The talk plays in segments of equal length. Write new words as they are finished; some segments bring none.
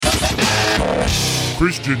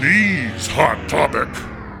Christianese Hot Topic.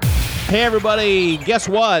 Hey, everybody, guess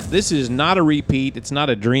what? This is not a repeat. It's not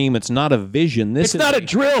a dream. It's not a vision. It's not a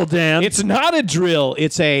drill, Dan. It's not a drill.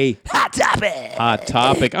 It's a Hot Topic. hot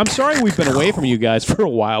topic. I'm sorry we've been away from you guys for a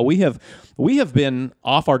while. We have been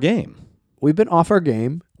off our game. We've been off our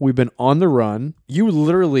game. We've been on the run. You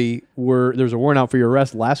literally there was a warrant out for your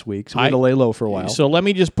arrest last week, so we had to lay low for a while. So let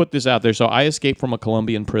me just put this out there. So I escaped from a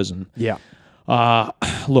Colombian prison. Yeah.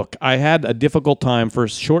 Look, I had a difficult time. For a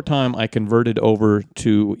short time, I converted over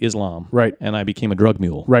to Islam. Right. And I became a drug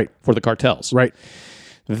mule. Right. For the cartels. Right.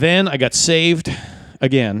 Then I got saved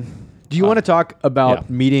again. Do you want to talk about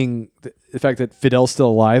meeting the fact that Fidel's still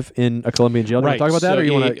alive in a Colombian jail? Do you want to talk about that, or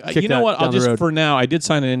you want to kick you know that what? down I'll the just road? for now. I did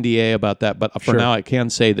sign an NDA about that, but for Sure. now, I can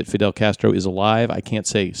say that Fidel Castro is alive. I can't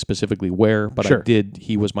say specifically where, but Sure. I did.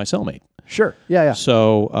 He was my cellmate. Sure. Yeah.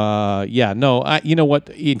 So, you know what?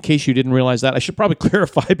 In case you didn't realize that, I should probably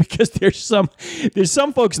clarify because there's some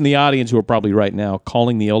folks in the audience who are probably right now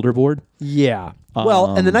calling the elder board. Yeah.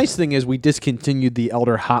 Well, and the nice thing is we discontinued the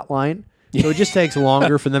elder hotline. So it just takes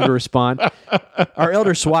longer for them to respond. Our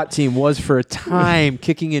elder SWAT team was for a time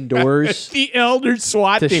kicking in doors The elder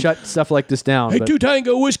SWAT to team. shut stuff like this down. but Two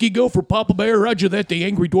Tango Whiskey, go for Papa Bear. Roger that. The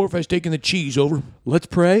angry dwarf has taken the cheese over. let's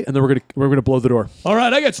pray, and then we're gonna blow the door. All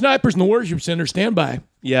right, I got snipers in the worship center. Stand by.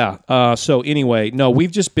 Yeah. So anyway, no,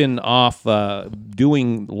 we've just been off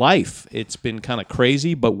doing life. It's been kind of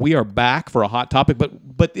crazy, but we are back for a hot topic.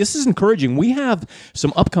 But this is encouraging. We have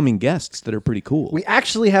some upcoming guests that are pretty cool. We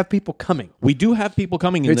actually have people coming. We do have people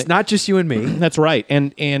coming in. It's not just you and me. That's right.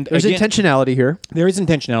 And There's again, intentionality here. there is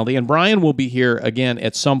intentionality, and Brian will be here again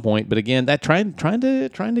at some point. But again, that trying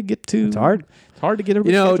to get to It's hard. It's hard to get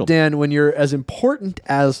everybody You know, scheduled. Dan, when you're as important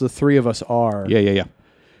as the three of us are. Yeah.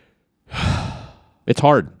 It's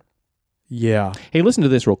hard. Yeah. Hey, listen to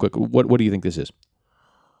this real quick. What do you think this is?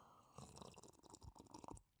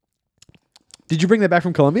 Did you bring that back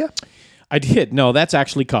from Colombia? I did. No, that's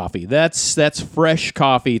actually coffee. That's fresh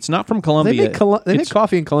coffee. It's not from Colombia. They make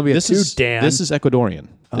coffee in Colombia This too, is Dan. This is Ecuadorian.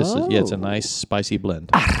 It's a Oh. nice spicy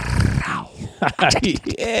blend.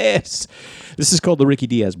 Yes. This is called the Ricky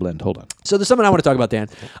Diaz blend. Hold on. So there's something I want to talk about, Dan.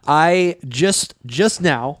 I just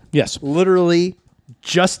now, Yes. literally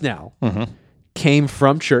just now, Mm-hmm. came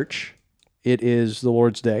from church. It is the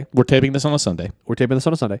Lord's Day. We're taping this on a Sunday. We're taping this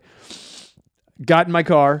on a Sunday. Got in my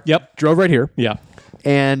car. Yep. Drove right here. Yeah.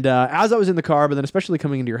 And as I was in the car, but then especially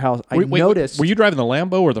coming into your house, I noticed Were you driving the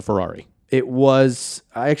Lambo or the Ferrari? it was.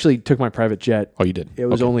 I actually took my private jet. Oh, you did. It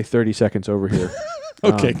was Okay. only 30 seconds over here.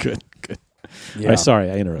 Okay. Good. Yeah. Sorry,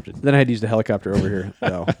 I interrupted. Then I had to use the helicopter over here,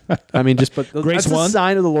 though. I mean, but Grace that's a one?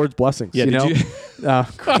 sign of the Lord's blessings. Yeah, you did know?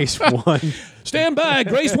 Grace one. Stand by.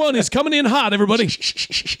 Grace 1 is coming in hot, everybody.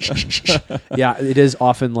 Yeah, it is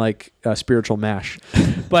often like spiritual mash.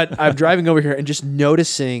 But I'm driving over here and just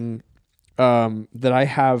noticing that I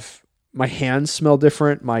have my hands smell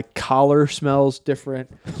different, my collar smells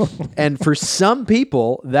different, and for some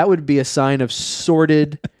people that would be a sign of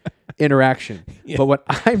sordid interaction. But what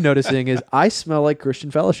I'm noticing is I smell like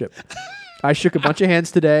Christian fellowship. I shook a bunch of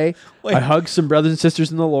hands today. I hugged some brothers and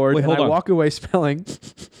sisters in the Lord, Wait, and hold I on. walk away smelling.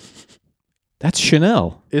 That's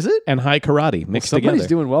Chanel Is it? and high karate mixed Somebody's together.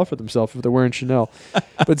 doing well for themselves if they're wearing Chanel.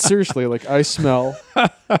 But seriously, like I smell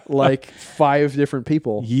like 5 different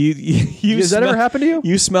people. You Does that ever happen to you?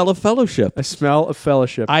 You smell of fellowship. I smell of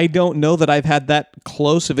fellowship. I don't know that I've had that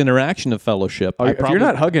close of interaction of fellowship. If you're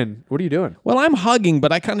not hugging, what are you doing? Well, I'm hugging,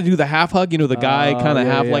 but I kind of do the half hug. You know, the guy kind of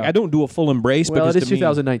yeah, half yeah. like I don't do a full embrace. Well, because it is to me,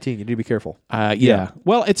 2019. You need to be careful. Yeah.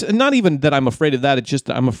 Well, it's not even that I'm afraid of that. It's just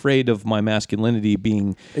that I'm afraid of my masculinity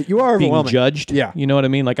being You are being overwhelming. judged. Yeah. You know what I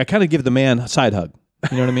mean? Like I kind of give the man a side hug.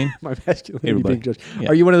 You know what I mean? My masculinity Everybody. being judged. Yeah.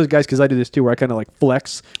 Are you one of those guys? Because I do this too, where I kind of like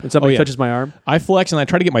flex when somebody yeah. touches my arm. I flex and I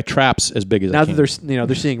try to get my traps as big as Now I that can.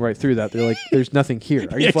 they're seeing right through that, they're like, "There's nothing here."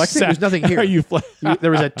 Are you flexing? There's nothing here. Are you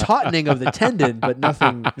There was a tautening of the tendon, but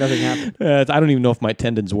nothing happened. I don't even know if my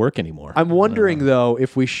tendons work anymore. I'm wondering though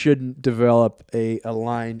if we shouldn't develop a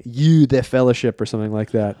line, "You the fellowship" or something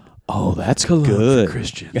like that. Oh, that's good.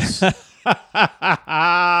 Christians.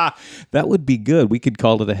 That would be good. We could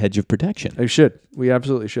call it a hedge of protection. We should. We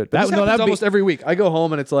absolutely should. But That- this no, happens that'd be- almost every week. I go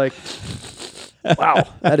home and it's like, wow,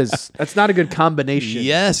 that's not a good combination.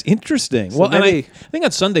 Yes, interesting. Well, and maybe- I think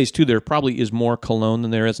on Sundays too, there probably is more cologne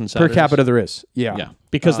than there is on Per Saturdays. capita, there is. Yeah. Yeah,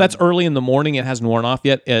 because that's early in the morning. It hasn't worn off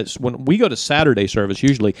yet. It's when we go to Saturday service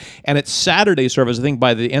usually, and it's Saturday service. I think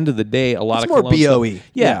by the end of the day, a lot It's of more cologne BOE.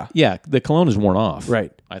 stuff- Yeah, the cologne is worn off.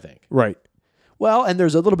 Right. I think. Right. Well, and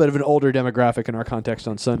there's a little bit of an older demographic in our context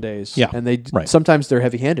on Sundays. Yeah, And right. sometimes they're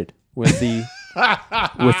heavy-handed with the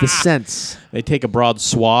with the scents. They take a broad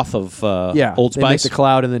swath of Yeah, Old they make Spice. the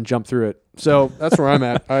cloud and then jump through it. So that's where I'm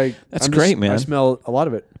at. That's great, man. I smell a lot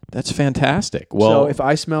of it. That's fantastic. Well, So if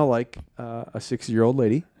I smell like a 60-year-old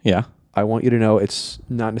lady, yeah. I want you to know it's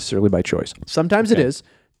not necessarily by choice. Sometimes it is.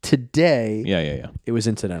 Today, Yeah. it was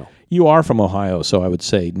incidental. You are from Ohio, so I would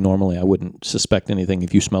say normally I wouldn't suspect anything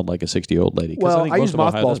if you smelled like a 60-year-old lady. 'Cause Well, think I most use of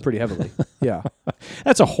Ohio mothballs does. pretty heavily. Yeah.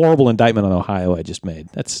 That's a horrible indictment on Ohio I just made.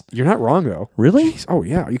 That's You're not wrong, though. really? Oh,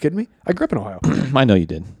 yeah. Are you kidding me? I grew up in Ohio. I know you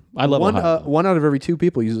did. I love Ohio. One out of every 2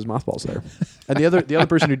 people uses mothballs there. And the other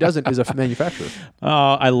person who doesn't is a manufacturer.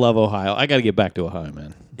 I love Ohio. I got to get back to Ohio,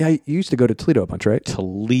 man. Yeah, you used to go to Toledo a bunch, right?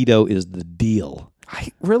 Toledo is the deal. I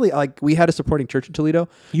really, we had a supporting church in Toledo.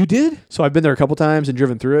 You did? So I've been there a couple times and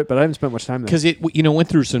driven through it, but I haven't spent much time there. Because it, went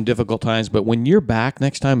through some difficult times. But when you're back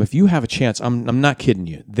next time, if you have a chance, I'm not kidding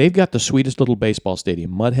you. They've got the sweetest little baseball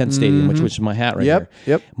stadium, Mudhead Stadium, which is my hat right Yep,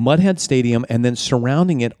 here. yep. Mudhead Stadium, and then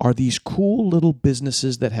surrounding it are these cool little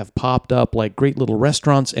businesses that have popped up, like great little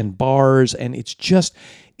restaurants and bars, and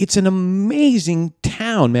it's an amazing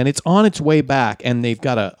town, man. It's on its way back, and they've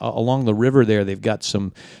got along the river there. They've got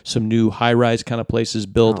some new high-rise kind of places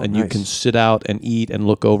built, and you nice. can sit out and eat and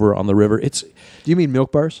look over on the river. It's Do you mean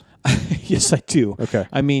milk bars? yes, I do. Okay.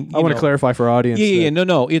 I mean, I want to clarify for our audience. Yeah, that-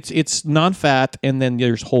 no. It's non-fat, and then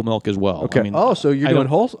there's whole milk as well. Okay. I mean, So you're I doing don't-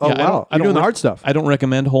 whole? Oh, yeah, I wow. don't- I You're don't doing the rec- hard stuff. I don't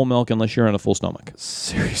recommend whole milk unless you're on a full stomach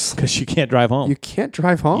Seriously. because you can't drive home. You can't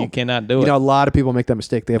drive home. You cannot do You it. know, a lot of people make that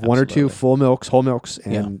mistake. They have one or two Absolutely. full milks, whole milks,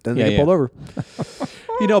 and Yeah. then Yeah, they get pulled yeah. over.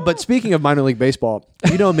 But speaking of minor league baseball,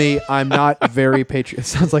 you know me, I'm not very patriotic. It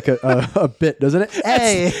sounds like a bit, doesn't it?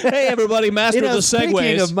 Hey, Hey, everybody, master of the speaking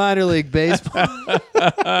segues. of minor league baseball,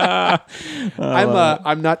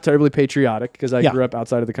 I'm not terribly patriotic because I Yeah. grew up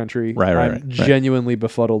outside of the country. Right, I'm right. genuinely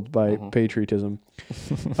befuddled by patriotism.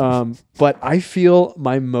 But I feel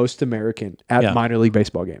my most American at Yeah. minor league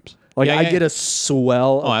baseball games. Like Yeah, I yeah, get yeah. a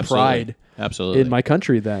swell Oh, of absolutely. pride Absolutely. in my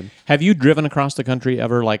country then. Have you driven across the country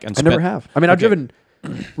ever? And I never spent- have. I mean, I've Okay. driven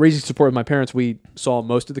raising support with my parents. We saw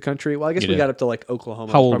most of the country. Well, I guess You we did. got up to like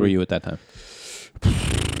Oklahoma. How I was old were probably you at that time?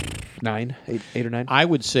 8 or 9. I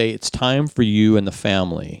would say it's time for you and the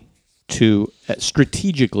family to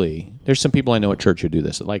strategically. There's some people I know at church who do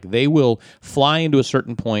this. Like they will fly into a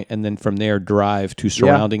certain point and then from there drive to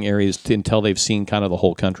surrounding areas until they've seen kind of the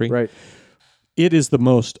whole country. Right. It is the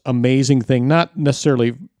most amazing thing. Not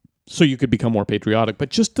necessarily so you could become more patriotic, but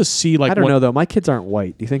just to see like I don't know though. My kids aren't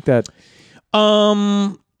white. Do you think that?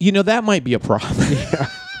 That might be a problem.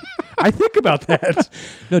 I think about that.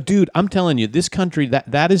 No, dude, I'm telling you, this country,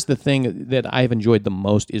 that is the thing that I've enjoyed the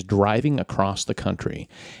most is driving across the country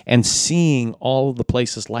and seeing all of the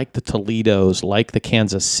places like the Toledos, like the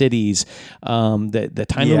Kansas Cities, the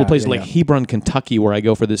tiny little places like Hebron, Kentucky, where I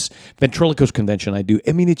go for this ventriloquist convention I do.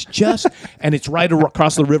 I mean, it's just, and it's right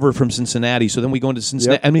across the river from Cincinnati. So then we go into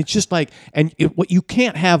Cincinnati. Yep. I mean, it's just like, what you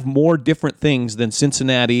can't have more different things than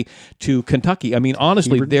Cincinnati to Kentucky. I mean,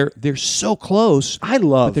 honestly, they're so close. I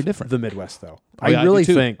love But they're different. the Midwest though. Oh, yeah, I really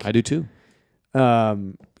do too. think I do too.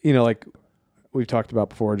 like we've talked about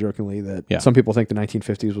before jokingly that Yeah. some people think the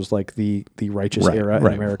 1950s was like the righteous Right, era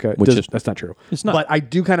right. in America. Which is- That's not true. It's not. But I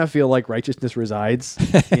do kind of feel like righteousness resides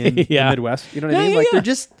in Yeah. the Midwest. You know what I Yeah, mean? yeah, Like yeah. they're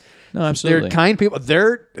just No, absolutely. they're kind people.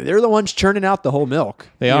 They're the ones churning out the whole milk.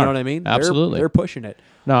 They You are. know what I mean? Absolutely. They're pushing it.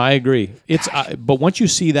 No, I agree. It's but once you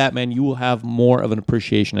see that, man, you will have more of an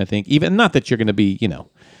appreciation. I think, even not that you're going to be,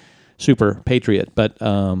 super patriot, but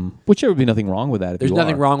which there would be nothing wrong with that. If There's you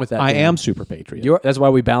nothing are. wrg with that, I Dan. am super patriot. That's why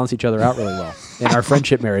we balance each other out really well in our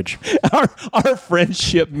friendship marriage. our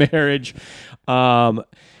friendship marriage.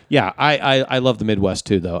 I love the Midwest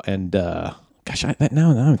too, though, and gosh,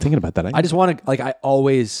 now I'm thinking about that. I just want to I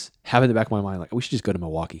always have in the back of my mind we should just go to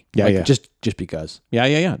Milwaukee. Yeah, Like, yeah. Just because.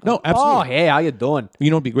 yeah. No, Oh, absolutely. hey, how you doing? You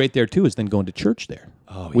know what'd be great there too is then going to church there.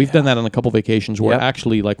 Oh, we've done that on a couple vacations where Yep.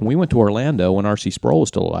 actually, like when we went to Orlando when R.C. Sproul was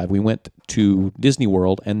still alive, we went to Disney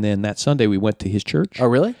World, and then that Sunday we went to his church Oh,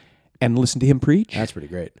 really? and listened to him preach. That's pretty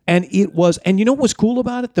great. And it was, and you know what was cool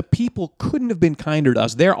about it? The people couldn't have been kinder to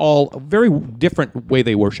us. They're all a very different way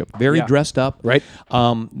they worship, very Yeah. dressed up. Right.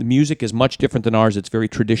 The music is much different than ours. It's very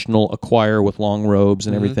traditional, a choir with long robes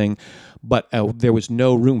and everything. But there was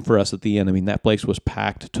no room for us at the end. I mean, that place was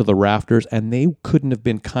packed to the rafters, and they couldn't have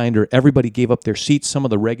been kinder. Everybody gave up their seats. Some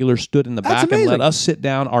of the regulars stood in the That's back and let amazing. us sit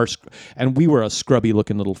down. And we were a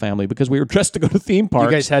scrubby-looking little family because we were dressed to go to theme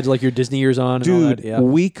parks. You guys had like your Disney ears on and all Dude, that? Yeah.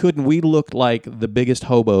 we couldn't. We looked like the biggest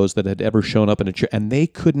hobos that had ever shown up in a church, and they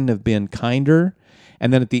couldn't have been kinder.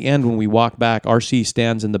 And then at the end, when we walk back, RC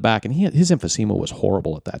stands in the back, and his emphysema was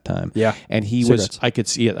horrible at that time. Yeah. and he Cigarettes. was. I could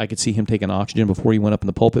see it. I could see him taking oxygen before he went up in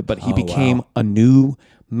the pulpit. But he became a new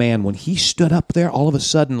man, when he stood up there, all of a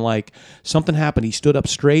sudden, like something happened. He stood up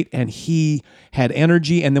straight and he had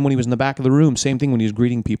energy. And then when he was in the back of the room, same thing when he was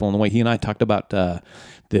greeting people on the way. He and I talked about the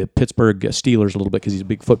Pittsburgh Steelers a little bit because he's a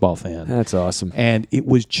big football fan. That's awesome. And it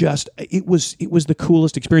was just, it was the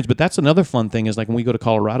coolest experience. But that's another fun thing is like when we go to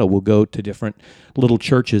Colorado, we'll go to different little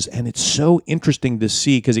churches. And it's so interesting to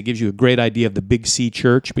see because it gives you a great idea of the Big C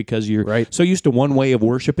church because you're so used to one way of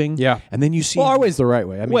worshiping. Yeah. And then you see. Well, our way's the right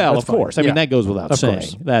way. I mean, well, that's of fine. course. I mean, that goes without saying.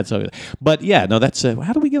 Course. That's but yeah, no, that's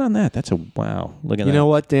how do we get on that? That's a wow. Look at that. You know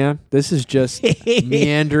what, Dan? This is just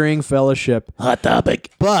meandering fellowship. Hot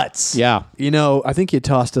topic. But Yeah. you know, I think you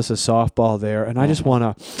tossed us a softball there, and I just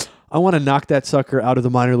want to knock that sucker out of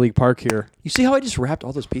the minor league park here. You see how I just wrapped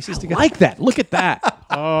all those pieces together? Like that. Look at that.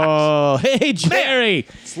 Oh, hey, Jerry.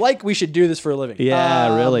 It's like we should do this for a living.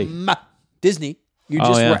 Yeah, really. Disney. You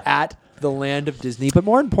just were at the land of Disney, but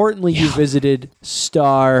more importantly, you visited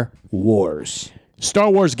Star Wars.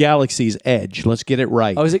 Star Wars Galaxy's Edge. Let's get it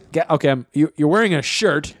right. Oh, is it? Okay, you're wearing a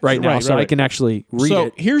shirt right now, so I can actually read so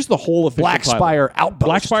it. here's the whole official Black title. Spire Outpost.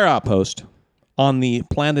 Black Spire Outpost on the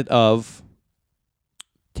planet of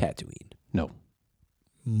Tatooine. no,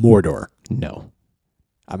 Mordor. no,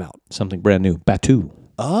 I'm out. something brand new. Batu.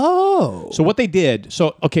 Oh. So what they did.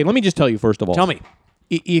 So okay, let me just tell you first of all. Tell me.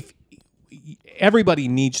 If everybody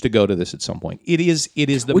needs to go to this at some point. It is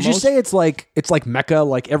the Would most you say it's like Mecca?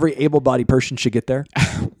 Like every able-bodied person should get there.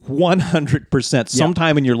 100%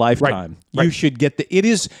 sometime in your lifetime. Right. You should get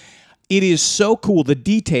it is so cool. The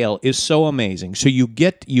detail is so amazing. So you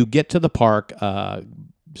get to the park,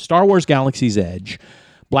 Star Wars Galaxy's Edge,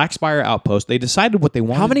 Black Spire Outpost. They decided what they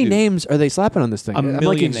wanted. How many to do. names are they slapping on this thing? I'm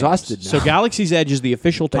like exhausted names. now. So Galaxy's Edge is the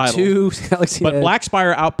official title. Galaxy But Edge. Black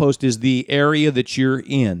Spire Outpost is the area that you're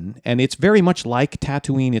in, and it's very much like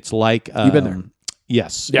Tatooine. It's like You've been there.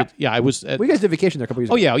 Yes. Yeah. I was. We guys did vacation there a couple years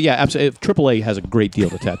ago. Oh yeah, absolutely. AAA has a great deal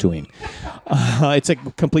to Tatooine. It's a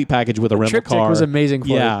complete package with a rental Triptych car. was amazing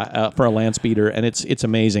for for a land speeder, and it's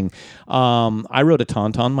amazing. I rode a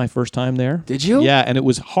Tauntaun my first time there. Did you? Yeah, and it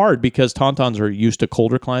was hard because Tauntauns are used to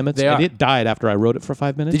colder climates. They and are. it died after I rode it for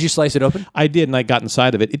 5 minutes. Did you slice it open? I did, and I got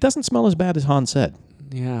inside of it. It doesn't smell as bad as Han said.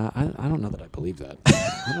 Yeah, I don't know that I believe that.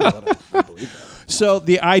 So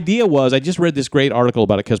the idea was, I just read this great article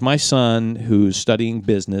about it because my son, who's studying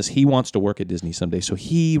business, he wants to work at Disney someday. So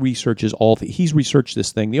he researches he's researched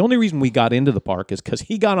this thing. The only reason we got into the park is because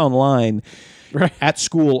he got online at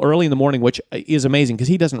school early in the morning, which is amazing because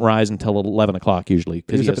he doesn't rise until 11 o'clock usually.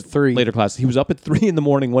 Because He was up at 3. Later classes. He was up at 3 in the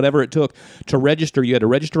morning, whatever it took to register. You had to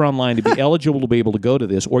register online to be eligible to be able to go to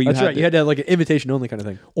this, or you That's had right. You had to have like an invitation only kind of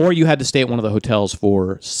thing. or you had to stay at one of the hotels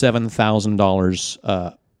for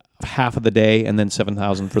 $7,000 half of the day, and then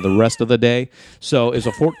 $7,000 for the rest of the day. So it's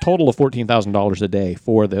a total of $14,000 a day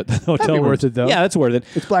for the hotel. That'd be worth it, though. Yeah, that's worth it.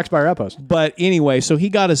 It's Black Spire Outpost. But anyway, so he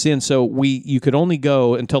got us in. So you could only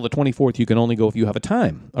go until the 24th. You can only go if you have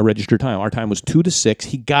a registered time. Our time was 2 to 6.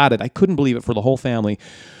 He got it. I couldn't believe it for the whole family.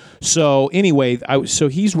 So anyway, so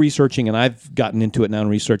he's researching, and I've gotten into it now in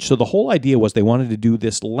research. So the whole idea was they wanted to do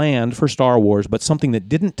this land for Star Wars, but something that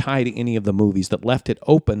didn't tie to any of the movies, that left it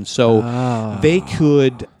open. So they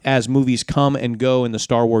could, as movies come and go in the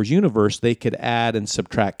Star Wars universe, they could add and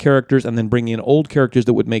subtract characters and then bring in old characters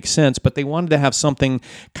that would make sense. But they wanted to have something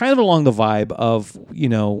kind of along the vibe of,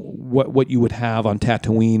 what you would have on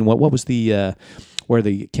Tatooine. What was the... where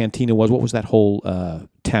the cantina was. What was that whole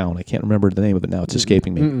town? I can't remember the name of it now. It's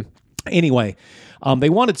escaping me. Anyway, they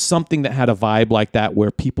wanted something that had a vibe like that where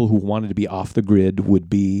people who wanted to be off the grid would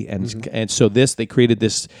be. And so they created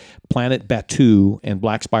this planet Batu and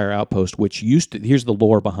Black Spire Outpost, which here's the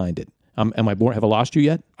lore behind it. Am I bored? Have I lost you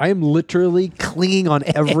yet? I am literally clinging on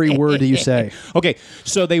every word that you say. Okay,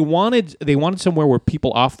 so they wanted somewhere where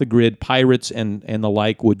people off the grid, pirates and the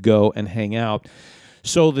like, would go and hang out.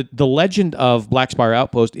 So the legend of Black Spire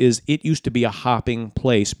Outpost is it used to be a hopping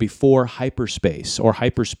place before hyperspace or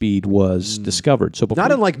hyperspeed was discovered. So before,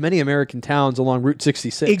 Not unlike many American towns along Route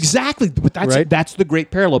 66. exactly, but that's the great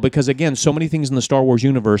parallel because again, so many things in the Star Wars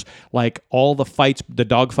universe, like all the fights, the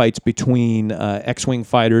dog fights between X-wing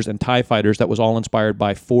fighters and TIE fighters, that was all inspired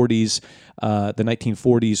by the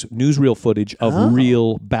 1940s newsreel footage of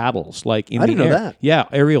real battles, like in I the didn't know air. that. Yeah,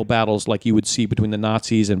 aerial battles like you would see between the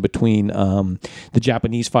Nazis and between the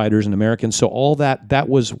Japanese fighters and Americans. So all that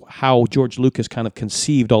was how George Lucas kind of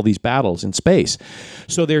conceived all these battles in space.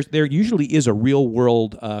 So there usually is a real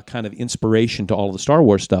world kind of inspiration to all of the Star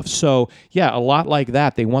Wars stuff. So yeah, a lot like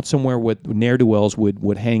that. They want somewhere where ne'er-do-wells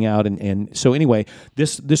would hang out. And so anyway,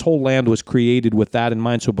 this whole land was created with that in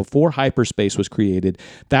mind. So before hyperspace was created,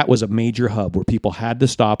 that was a major hub where people had to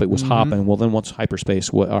stop. It was hopping. Well, then once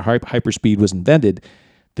hyperspeed was invented,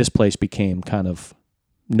 this place became kind of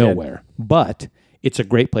nowhere. But it's a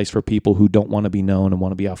great place for people who don't want to be known and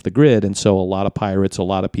want to be off the grid. And so a lot of pirates, a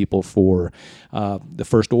lot of people for the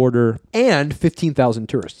First Order. And 15,000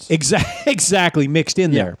 tourists. Exactly, mixed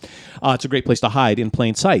in there. It's a great place to hide in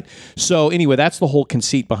plain sight. So anyway, that's the whole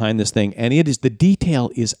conceit behind this thing. And the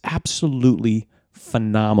detail is absolutely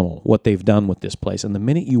phenomenal what they've done with this place. And the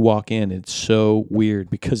minute you walk in, it's so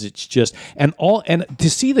weird because it's just and to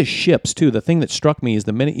see the ships too. The thing that struck me is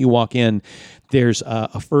the minute you walk in, there's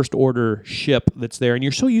a First Order ship that's there, and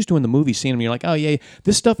you're so used to in the movie seeing them, you're like, oh yeah,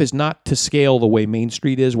 this stuff is not to scale the way Main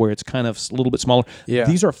Street is, where it's kind of a little bit smaller. Yeah.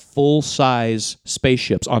 These are full size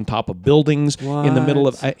spaceships on top of buildings in the middle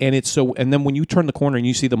of, and it's so. And then when you turn the corner and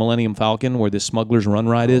you see the Millennium Falcon, where this Smuggler's Run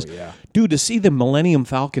ride is, dude, to see the Millennium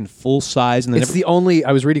Falcon full size, and then it's the only.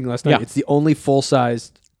 I was reading last night. Yeah. It's the only full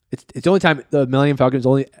size. It's the only time the Millennium Falcon is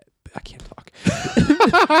only. I can't talk.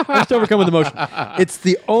 I'm just overcome with emotion. It's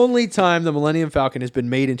the only time the Millennium Falcon has been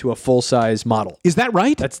made into a full size model. Is that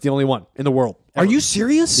right? That's the only one in the world. Are you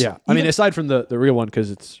serious? Yeah. I mean, aside from the real one, because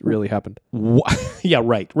it's really happened. Yeah,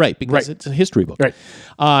 right, because it's a history book. Right.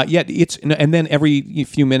 Yeah, and then every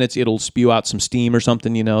few minutes it'll spew out some steam or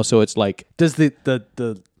something, so it's like... Does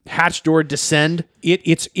the hatch door descend?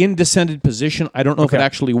 It's in descended position. I don't know if it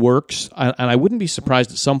actually works, and I wouldn't be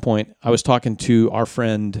surprised at some point. I was talking to our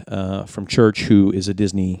friend from church who is a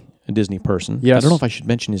Disney person. Yes. I don't know if I should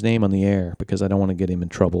mention his name on the air because I don't want to get him in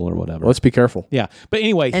trouble or whatever. Let's be careful. Yeah, but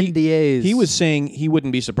anyway, NDAs. He was saying he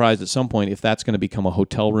wouldn't be surprised at some point if that's going to become a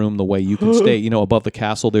hotel room. The way you can stay, above the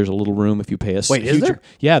castle, there's a little room if you pay a. Wait, is there?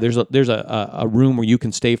 Yeah, there's a room where you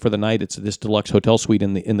can stay for the night. It's this deluxe hotel suite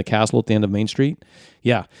in the castle at the end of Main Street.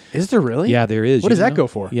 Yeah, is there really? Yeah, there is. What does that go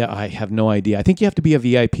for? Yeah, I have no idea. I think you have to be a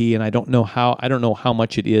VIP, and I don't know how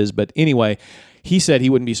much it is, but anyway. He said he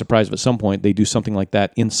wouldn't be surprised if at some point they do something like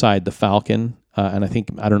that inside the Falcon. And I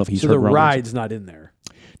don't know if he's heard the rumors. ride's not in there.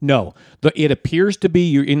 No. It appears to be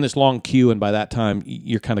you're in this long queue, and by that time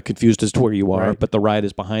you're kind of confused as to where you are, Right. but the ride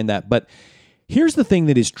is behind that. But here's the thing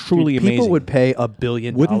that is truly People amazing. would pay $1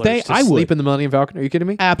 billion Wouldn't they? to I sleep would. in the Millennium Falcon. Are you kidding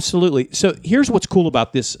me? Absolutely. So here's what's cool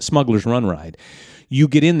about this Smuggler's Run ride. You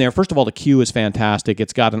get in there. First of all, the queue is fantastic.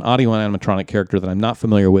 It's got an audio and animatronic character that I'm not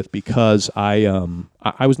familiar with because I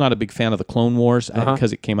was not a big fan of the Clone Wars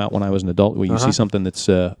because it came out when I was an adult. Will you see something that's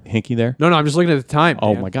hinky there? No, I'm just looking at the time.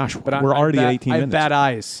 Oh Dan. my gosh, But we're already at 18 I have minutes. bad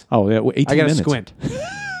eyes. Oh yeah, 18 I gotta minutes. squint.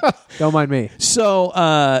 Don't mind me. So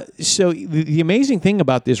the amazing thing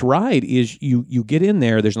about this ride is you get in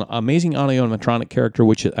there. There's an amazing audio animatronic character,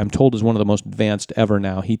 which I'm told is one of the most advanced ever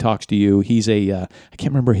now. He talks to you. He's I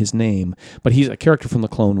can't remember his name, but he's a character from the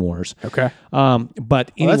Clone Wars. Okay.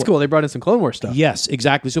 But anyway, That's cool. They brought in some Clone Wars stuff. Yes,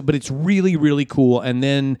 exactly. So, but it's really, really cool. And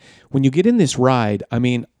then when you get in this ride, I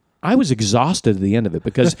mean, I was exhausted at the end of it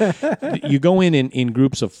because you go in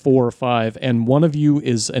groups of 4 or 5, and one of you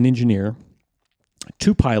is an engineer.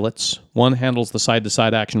 2 pilots. One handles the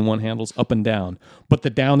side-to-side action. One handles up and down. But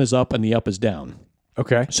the down is up and the up is down.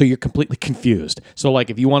 Okay. So you're completely confused. So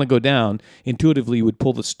like if you want to go down, intuitively you would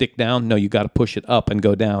pull the stick down. No, you got to push it up and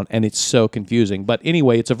go down. And it's so confusing. But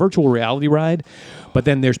anyway, it's a virtual reality ride. But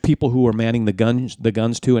then there's people who are manning the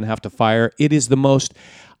guns too and have to fire. It is the most...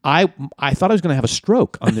 I thought I was going to have a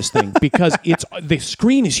stroke on this thing because the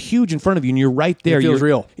screen is huge in front of you and you're right there. It feels You're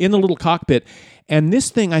real. in the little cockpit. And this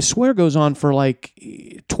thing, I swear, goes on for like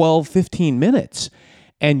 12, 15 minutes.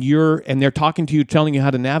 And they're talking to you, telling you how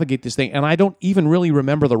to navigate this thing. And I don't even really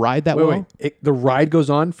remember the ride that well. Wait. The ride goes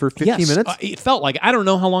on for 15 Yes, minutes? it felt like, I don't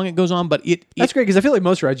know how long it goes on, but That's great because I feel like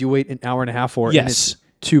most rides you wait an hour and a half for. Yes. And it's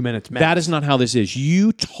 2 minutes max. that is not how this is.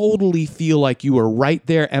 You totally feel like you are right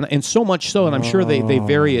there, and so much so, and I'm sure they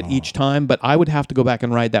vary it each time, but I would have to go back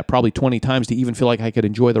and ride that probably 20 times to even feel like I could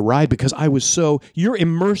enjoy the ride because I was you're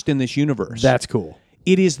immersed in this universe. That's cool.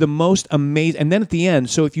 It is the most amazing. And then at the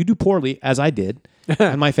end, so if you do poorly, as I did,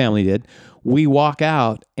 and my family did, we walk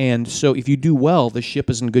out, and so if you do well, the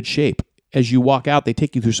ship is in good shape. As you walk out, they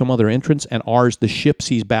take you through some other entrance, and the ship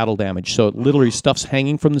sees battle damage. So literally stuff's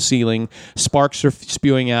hanging from the ceiling, sparks are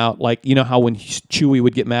spewing out, like, you know how when Chewie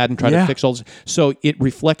would get mad and try to fix all this? So it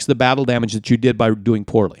reflects the battle damage that you did by doing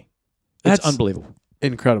poorly. It's That's unbelievable.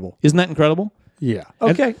 Incredible. Isn't that incredible? Yeah.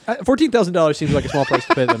 Okay. $14,000 seems like a small price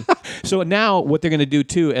to pay them. So now what they're going to do,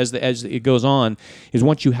 too, as it goes on, is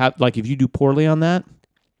once you have, like if you do poorly on that,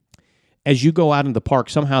 as you go out into the park,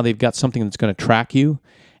 somehow they've got something that's going to track you.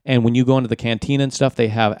 And when you go into the cantina and stuff, they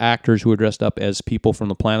have actors who are dressed up as people from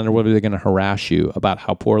the planet or whatever. They're going to harass you about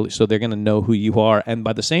how poorly. So they're going to know who you are. And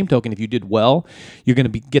by the same token, if you did well, you're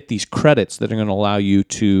going to get these credits that are going to allow you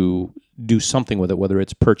to do something with it, whether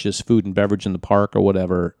it's purchase food and beverage in the park or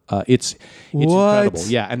whatever. It's incredible.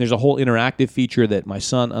 Yeah, and there's a whole interactive feature that my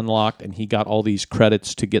son unlocked, and he got all these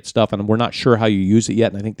credits to get stuff, and we're not sure how you use it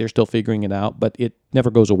yet, and I think they're still figuring it out, but it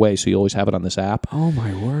never goes away, so you always have it on this app. Oh,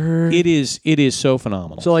 my word. It is so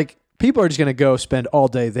phenomenal. So, like, people are just going to go spend all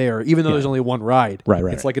day there, even though there's only one ride. Right.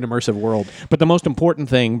 It's like an immersive world. But the most important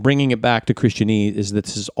thing, bringing it back to Christianese, is that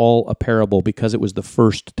this is all a parable because it was the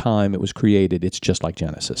first time it was created. It's just like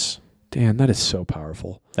Genesis. Dan, that is so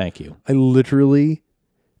powerful. Thank you. I literally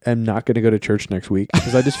am not going to go to church next week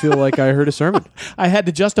because I just feel like I heard a sermon. I had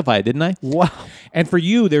to justify it, didn't I? Wow. And for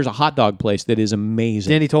you, there's a hot dog place that is amazing.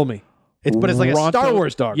 Danny told me. But it's like a Star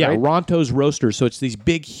Wars dog, yeah, right? Ronto's Roasters. So it's these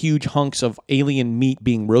big, huge hunks of alien meat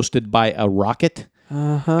being roasted by a rocket.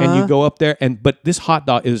 And you go up there, but this hot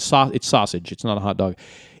dog is it's sausage. It's not a hot dog.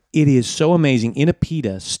 It is so amazing in a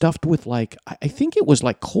pita stuffed with like I think it was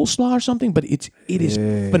like coleslaw or something, but it is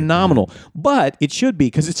phenomenal. But it should be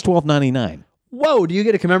because it's $12.99. Whoa, do you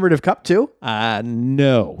get a commemorative cup too?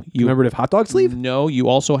 No. Commemorative hot dog sleeve? No, you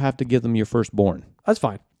also have to give them your firstborn. That's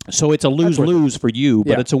fine. So it's a lose-lose for you,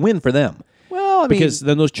 but it's a win for them. Well, I mean, because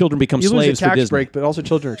then those children become you slaves lose a tax for Disney. break, but also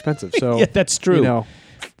children are expensive. So yeah, that's true. You know,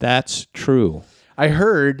 that's true. I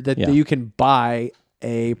heard that you can buy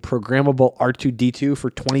a programmable R2D2 for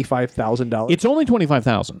 $25,000. It's only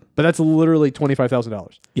 $25,000, but that's literally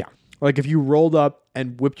 $25,000. Yeah. Like if you rolled up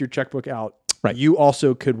and whipped your checkbook out, right, you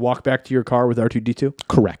also could walk back to your car with R2D2.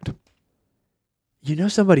 Correct. You know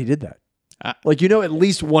somebody did that. Like you know at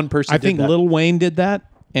least one person. I think did that. Lil Wayne did that.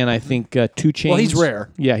 And I think 2 Chainz. Well, he's rare.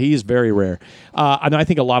 Yeah, he is very rare. And I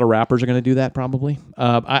think a lot of rappers are going to do that probably.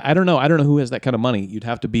 I don't know. I don't know who has that kind of money. You'd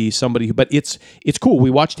have to be somebody who. But it's cool. We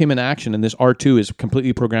watched him in action, and this R2 is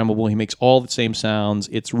completely programmable. He makes all the same sounds.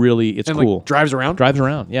 It's cool. Like, drives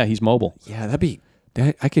around. Yeah, he's mobile. Yeah,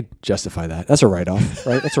 I could justify that. That's a write-off,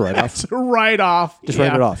 right? That's a write-off. It's a write-off. Just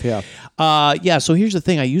write it off, yeah. Yeah, so here's the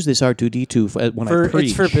thing. I use this R2D2 when I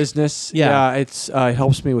preach. It's for business. Yeah. It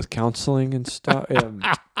helps me with counseling and stuff.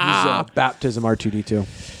 He's baptism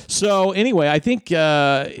R2D2. So anyway, I think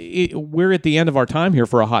we're at the end of our time here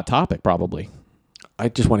for a hot topic probably. I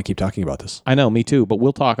just want to keep talking about this. I know, me too, but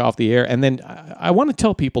we'll talk off the air. And then I want to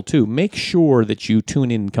tell people, too, make sure that you tune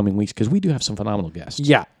in coming weeks because we do have some phenomenal guests.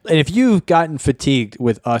 Yeah. And if you've gotten fatigued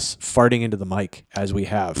with us farting into the mic, as we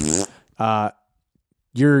have,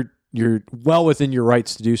 you're well within your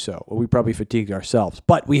rights to do so. We probably fatigued ourselves.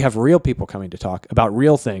 But we have real people coming to talk about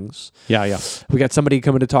real things. Yeah. We got somebody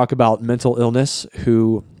coming to talk about mental illness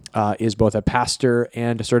who is both a pastor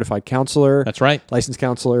and a certified counselor. That's right. Licensed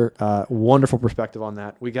counselor. Wonderful perspective on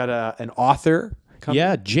that. We got an author.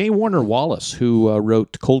 Yeah, J. Warner Wallace, who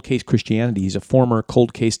wrote Cold Case Christianity. He's a former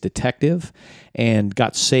cold case detective and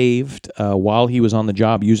got saved while he was on the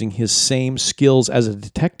job using his same skills as a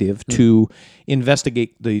detective to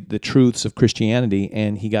investigate the truths of Christianity,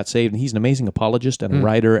 and he got saved. And he's an amazing apologist and a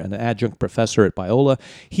writer and an adjunct professor at Biola.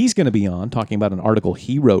 He's going to be on talking about an article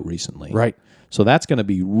he wrote recently. Right. So that's going to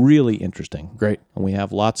be really interesting. Great. And we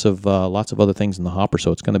have lots of other things in the hopper,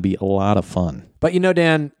 so it's going to be a lot of fun. But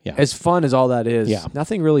Dan, as fun as all that is, Yeah.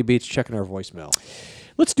 nothing really beats checking our voicemail.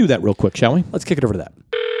 Let's do that real quick, shall we? Let's kick it over to that.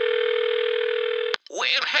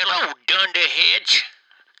 Well, hello, dunderheads.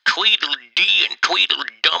 Tweedledee and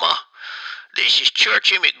Tweedledummer. This is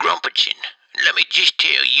Church McGrumpetson. Let me just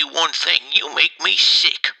tell you one thing. You make me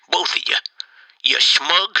sick, both of you. You're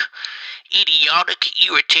smug, idiotic,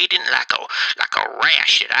 irritating like a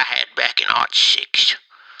rash that I had back in '06.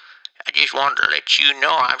 I just wanted to let you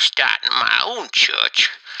know I'm starting my own church.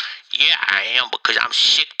 Yeah, I am, because I'm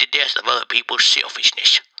sick to death of other people's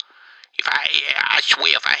selfishness. I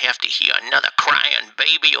swear if I have to hear another crying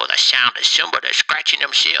baby or the sound of somebody scratching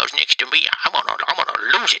themselves next to me, I'm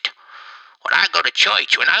gonna lose it. When I go to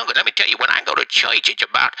church, let me tell you, when I go to church, it's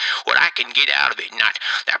about what I can get out of it, not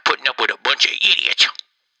putting up with a bunch of idiots.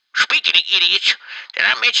 Speaking of idiots, did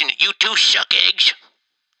I mention that you two suck eggs?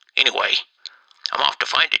 Anyway, I'm off to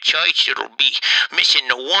find a church that'll be missing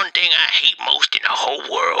the one thing I hate most in the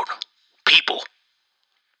whole world. People.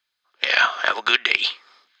 Yeah, have a good day.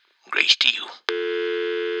 Grace to you.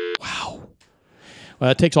 Wow. Well,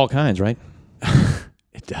 it takes all kinds, right?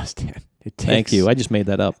 It does, Dan. Thank you. I just made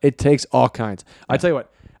that up. It takes all kinds. I tell you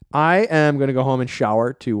what, I am going to go home and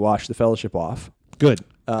shower to wash the fellowship off. Good.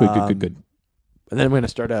 Good. And then I'm going to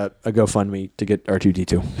start a GoFundMe to get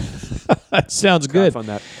R2D2. That sounds good. Fund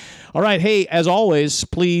that. All right. Hey, as always,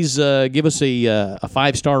 please give us a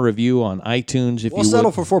 5-star review on iTunes if We'll you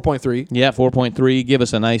settle would. for 4.3. Yeah, 4.3. Give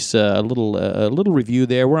us a nice little review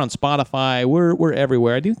there. We're on Spotify. We're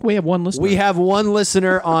everywhere. I think we have one listener. We have one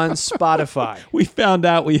listener on Spotify. We found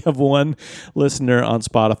out we have one listener on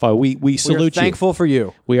Spotify. We salute you. Thankful for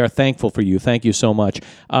you. We are thankful for you. Thank you so much.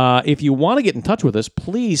 If you want to get in touch with us,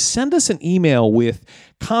 please send us an email with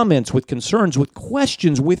comments, with concerns, with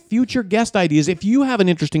questions, with future guest ideas. If you have an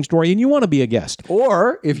interesting story and you want to be a guest,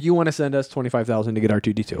 Or if you want to send us $25,000 to get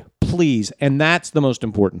R2D2. please, and that's the most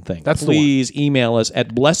important thing. That's the one. please email us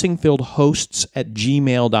at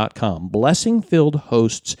blessingfilledhosts@gmail.com.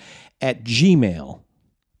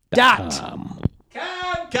 blessingfilledhosts@gmail.com.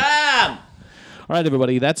 Come. All right,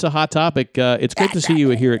 everybody, that's a hot topic. It's great to see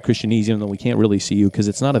you here at Christianese, even though we can't really see you because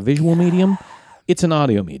it's not a visual medium. It's an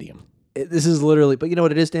audio medium. This is literally, but you know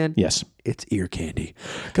what it is, Dan? Yes. It's ear candy.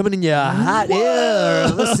 Coming in your hot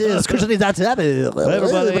ear. This is Christianese Hot Topic.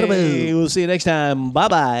 Everybody, we'll see you next time.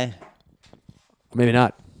 Bye-bye. Maybe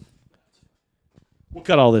not. We'll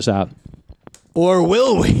cut all this out. Or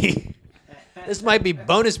will we? This might be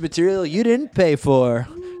bonus material you didn't pay for.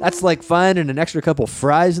 That's like finding an extra couple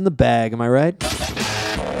fries in the bag, am I right?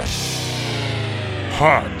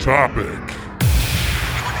 Hot Topic.